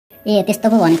ए त्यस्तो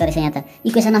पो भनेको रहेछ यहाँ त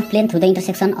equation of plain through the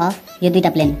intersection of यो दुईटा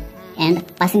plain and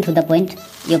passing through the point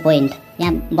यो पोइन्ट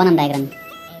यहाँ बनाउँ डायग्राम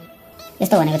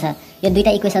यस्तो भनेको छ यो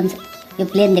दुईटा इक्वेसन यो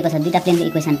प्लेन दिएको छ दुईटा प्लेनको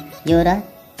इक्वेसन यो र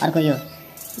अर्को यो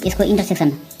यसको इन्टरसेक्सन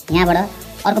यहाँबाट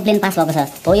अर्को प्लेन पास भएको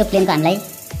छ हो यो प्लेनको हामीलाई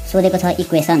सोधेको छ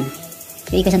इक्वेसन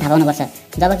यो इक्वेसन थाहा पाउनुपर्छ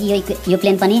जबकि यो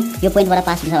प्लेन पनि यो पोइन्टबाट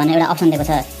पास हुन्छ भनेर एउटा अप्सन दिएको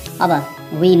छ अब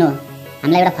वी नो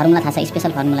हामीलाई एउटा फर्मुला थाहा छ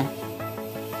स्पेसल फर्मुला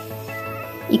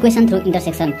इक्वेसन थ्रु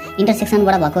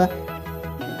इन्टरसेक्सनबाट भएको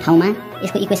ठाउँमा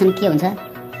यसको इक्वेसन के हुन्छ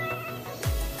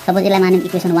सपोज यसलाई मानिम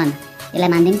इक्वेसन 1 यसलाई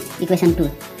मानिदिम इक्वेसन 2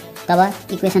 तब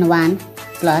equation 1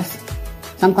 plus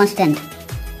some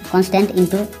constant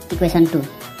into equation 2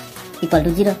 equal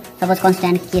to 0 suppose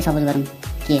constant के सपोज गरौँ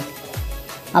के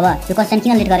अब यो कन्स्ट्यान्ट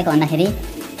किन लेट गरेको भन्दाखेरि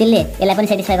त्यसले यसलाई पनि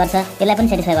सेटिस्फाई गर्छ यसलाई पनि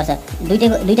सेटिस्फाई गर्छ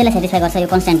दुईटैलाई सेटिस्फाई गर्छ यो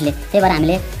कन्स्ट्यान्टले त्यही भएर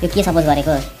हामीले यो के सपोज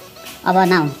गरेको अब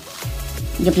नाउ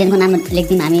यो प्लेनको नाम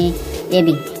लेख्दिउँ हामी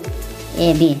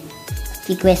AB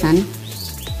equation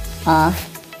of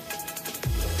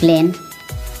plain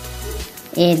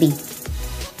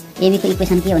एबीको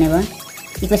equation के हुने भयो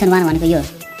इक्वेसन 1 भनेको यो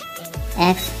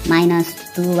x -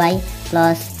 2y +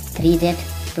 3z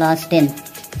 + 10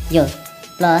 यो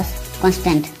प्लस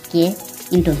कन्स्ट्यान्ट के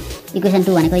इन्टु इक्वेसन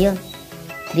 2 भनेको यो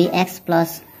 3x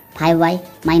 + 5y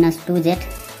 - 2z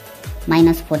 -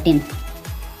 14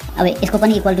 अब यसको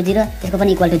पनि इक्वल टु 0 यसको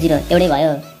पनि इक्वल टु 0 एउटै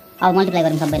भयो अब मल्टिप्लाई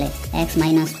गरौँ सबैलाई x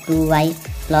 - 2y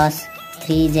 +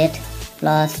 3z +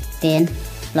 10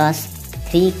 +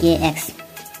 3kx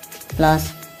 +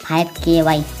 5ky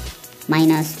 -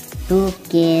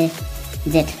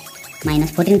 2kz -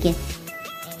 14k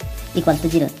equal to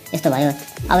 0 यस्तो भयो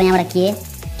अब यहाँबाट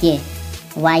के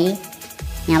y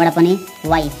यहाँबाट पनि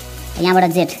y यहाँबाट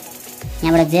z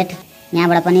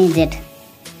यहाँबाट पनि z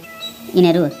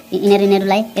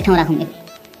यिनीहरूलाई एक ठाउँ राखौँ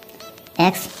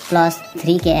x +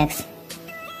 3kx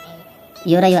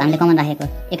यो र यो हामीले कमन राखेको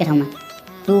एकै ठाउँमा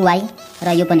 2y र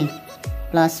यो पनि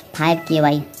प्लस 5ky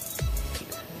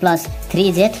प्लस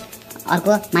 3z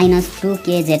अर्को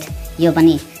 -2kz यो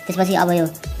पनि त्यसपछि अब यो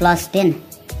प्लस 10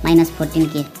 -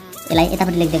 14k यसलाई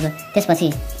यतापट्टि लेखिदिएको त्यसपछि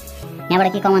यहाँबाट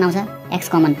के कमन आउँछ x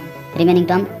common remaining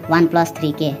term 1 +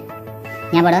 3k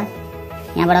यहाँबाट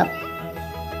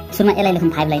सुरुमा यसलाई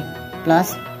लेखौँ 5 लाई प्लस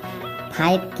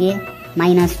 5k -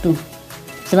 2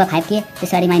 सुरुमा 5k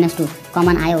त्यसपछि -2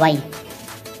 कमन आयो y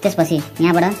त्यसपछि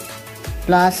यहाँबाट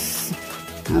प्लस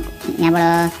यहाँबाट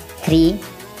 3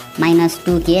 -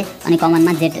 2k अनि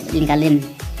कमनमा z निकाल्यौँ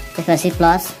त्यसपछि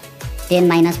प्लस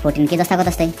 10 - 14k जस्ताको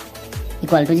तस्तै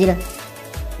इक्वल टु 0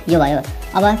 यो भयो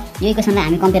अब यो इक्वेसनलाई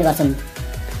हामी कम्पेयर गर्छौँ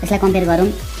यसलाई कम्पेयर गरौँ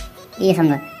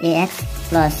एसँग ax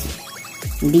 +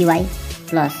 by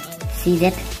 + cz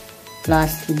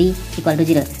 + d equal to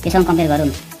 0 यससँग कम्पेयर गरौँ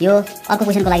यो अर्को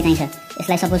क्वेसनको लागि चाहिन्छ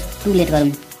यसलाई सपोज 2 लेट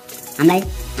गरौँ हामीलाई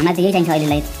त यही चाहिन्छ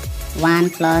अहिलेलाई 1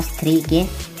 + 3k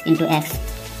into x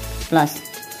plus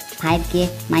 5k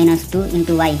 - 2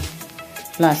 into y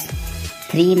plus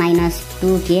 3 -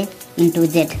 2k into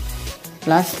z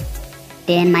plus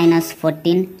 10 -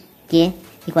 14k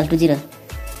equal to 0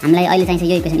 हामीलाई अहिले चाहिन्छ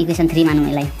यो इक्वेसन 3 मानौँ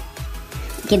यसलाई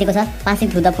के दिएको छ पासिङ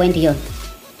थ्रु द पोइन्ट यो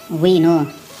वी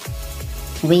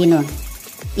नो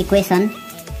इक्वेसन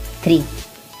 3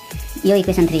 यो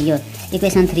इक्वेसन 3 यो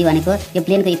इक्वेसन 3 भनेको यो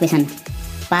प्लेनको इक्वेसन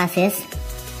पासेस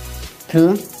थ्रु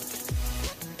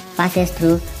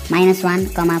 -1, -4,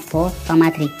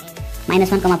 3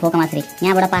 -1, 4, 3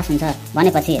 यहाँबाट पास हुन्छ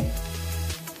भनेपछि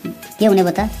के हुने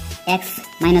भयो त x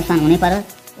 -1 हुनै पर्यो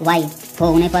y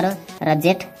 4 हुनै पर्यो र z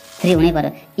 3 हुनै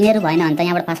पर्यो यिनीहरू भएन भने त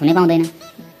यहाँबाट पास हुनै पाउँदैन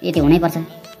यति हुनैपर्छ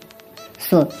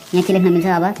सो यहाँ के लेख्न मिल्छ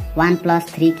अब 1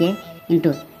 + 3k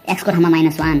इन्टु x को ठाउँमा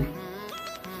 -1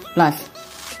 प्लस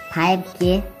 5k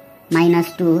 -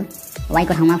 2 y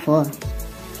को ठाउँमा 4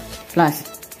 प्लस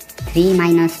 3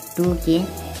 - 2k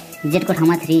z को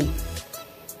ठाउँमा 3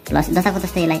 प्लस जताको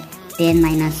तस्तै यसलाई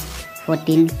 10 -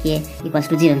 14k इक्वल्स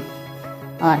टु 0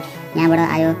 और यहाँबाट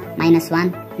आयो -1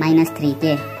 - 3k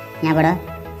यहाँबाट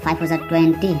 5 ×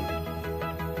 20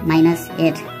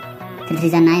 -8 3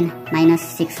 × 9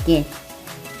 -6k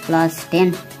plus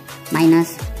 10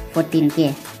 - 14k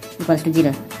equals to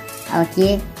 0 अब के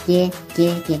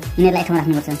यिनीहरूलाई एक ठाउँमा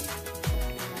राख्नुपर्छ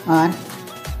और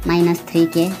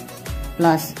 -3k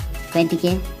plus 20k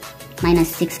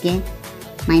 -6k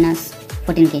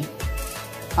 -14k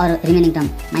और रिमेनिङ टर्म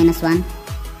 -1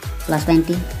 +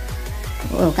 20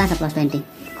 ओ कहाँ छ +20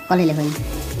 कसले लेख्यो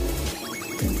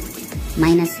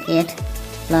 -8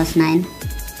 + 9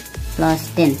 +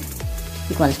 10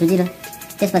 इक्वल्स टु 0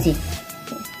 त्यसपछि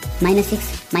 -6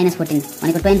 - 14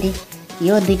 भनेको 20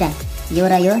 यो दुईटा यो र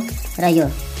यो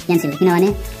क्यान्सल किनभने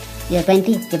यो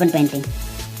 20 यो पनि 20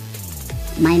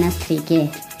 -3k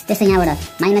त्यसै यहाँबाट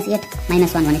 -8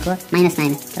 -1 भनेको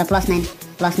 -9 र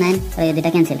 +9 र यो दुईटा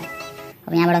क्यान्सल।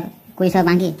 अब यहाँबाट कोही छ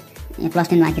बाँकी, यहाँ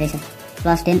 +10 बाँकी रहेछ।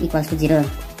 +10 = 0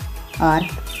 और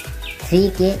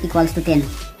 3k = 10।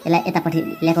 यसलाई यतापट्टि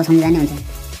ल्याएको सम्झिँदा नि हुन्छ।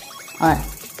 और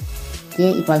k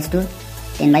 =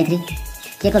 10/3।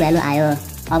 के को भ्यालु आयो।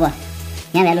 अब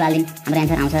यहाँ भ्यालु हाल्दिउँ, हाम्रो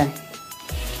एन्सर आउँछ।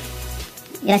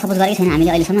 यसलाई सपोज गरेकै छैन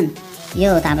हामीले अहिलेसम्म। यो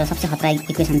हो त हाम्रो सबसे खतरा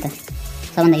इक्वेसन त,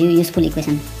 सबभन्दा युजफुल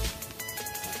इक्वेसन।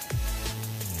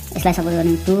 यसलाई सपोज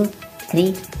गर्ने 2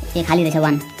 3 ए खाली रहेछ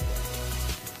 1।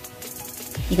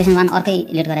 इक्वेसन 1 अर्कै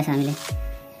लेट गरेछ हामीले।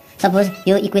 सपोज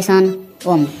यो equation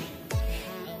Om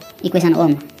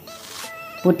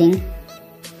putting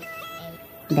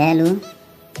value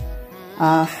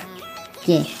of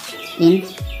के इन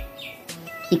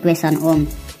इक्वेसन ओम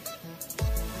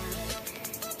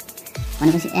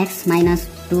भनेपछि x -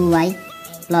 2y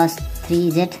 +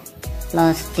 3z +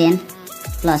 10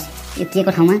 प्लस यो के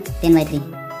को ठाउँमा 10/3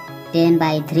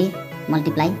 10/3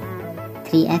 मल्टिप्लाई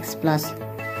 3x +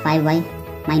 5y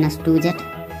 - 2z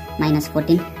 -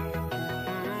 14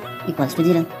 =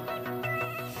 0।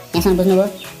 यहाँसम्म बुझ्नुभयो?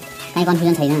 कहीँ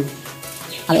कन्फ्युजन छैन।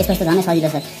 अब यसको यस्तो झनै सजिलो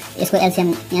छ। यसको एलसीएम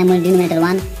यहाँ मैले डिनोमिनेटर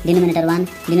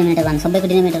 1 सबैको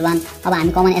डिनोमिनेटर 1। अब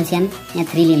हामी कमन एलसीएम यहाँ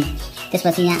 3 लियौँ।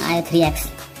 त्यसपछि यहाँ आयो 3x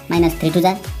 - 3 2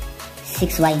 जा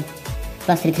 6y +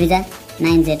 3 3 जा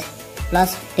 9z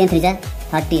 + 10 3 जा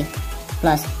 30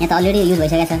 प्लस यहाँ त अलरेडी युज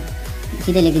भइसकेको छ,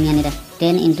 सिधै लेखिदिउँ यहाँनिर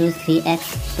 10 × 3x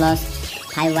 +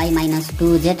 5y -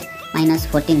 2z -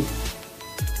 14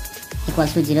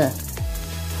 = 0।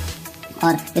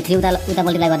 और यो 3 उता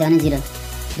मल्टिप्लाई गर्दै भने 0।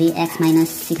 3x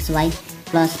 - 6y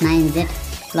 + 9z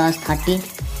 + 30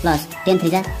 प्लस 10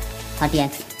 3 जा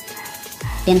 30x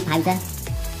 10 5 जा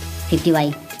 50y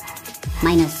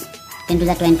minus 10 2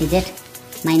 जा 20z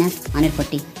minus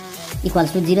 140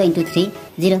 equals to 0 into 3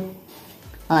 0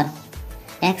 और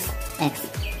x x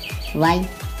y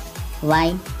y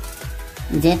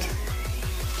z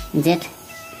z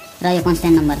र यो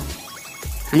कन्स्ट्यान्ट नम्बर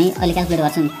हामी अहिले क्याल्कुलेट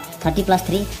गर्छौं। 30 +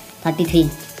 3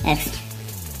 33x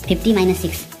 50 -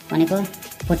 6 भनेको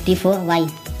 44y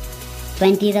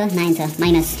 20 र 9 छ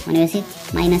माइनस भनेपछि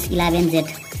 -11z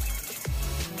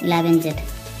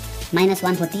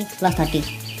 -140 + 30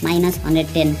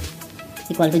 -110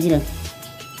 = 0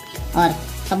 और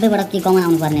सबैबाट के कमन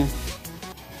आउनु पर्ने हो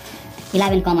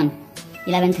 11 कमन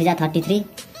 11 3 जा 33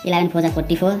 11 4 जा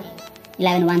 44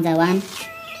 11 1 जा 1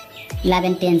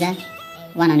 11 10 जा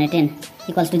 110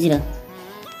 = 0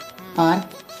 और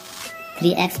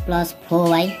 3x +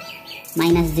 4y -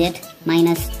 z -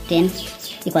 10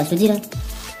 = 0।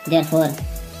 Therefore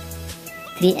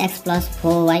 3x +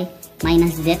 4y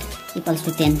 - z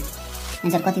 = 10।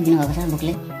 Answer कति दिनुभएको छ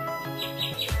बुकले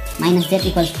 -z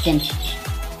 = 10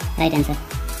 राइट आन्सर।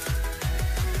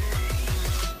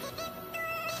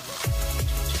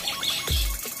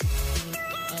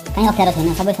 कहीँ अप्ठ्यारो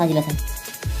छैन, सबै सजिलो छ।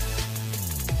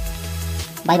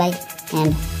 By by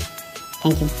and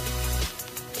thank you.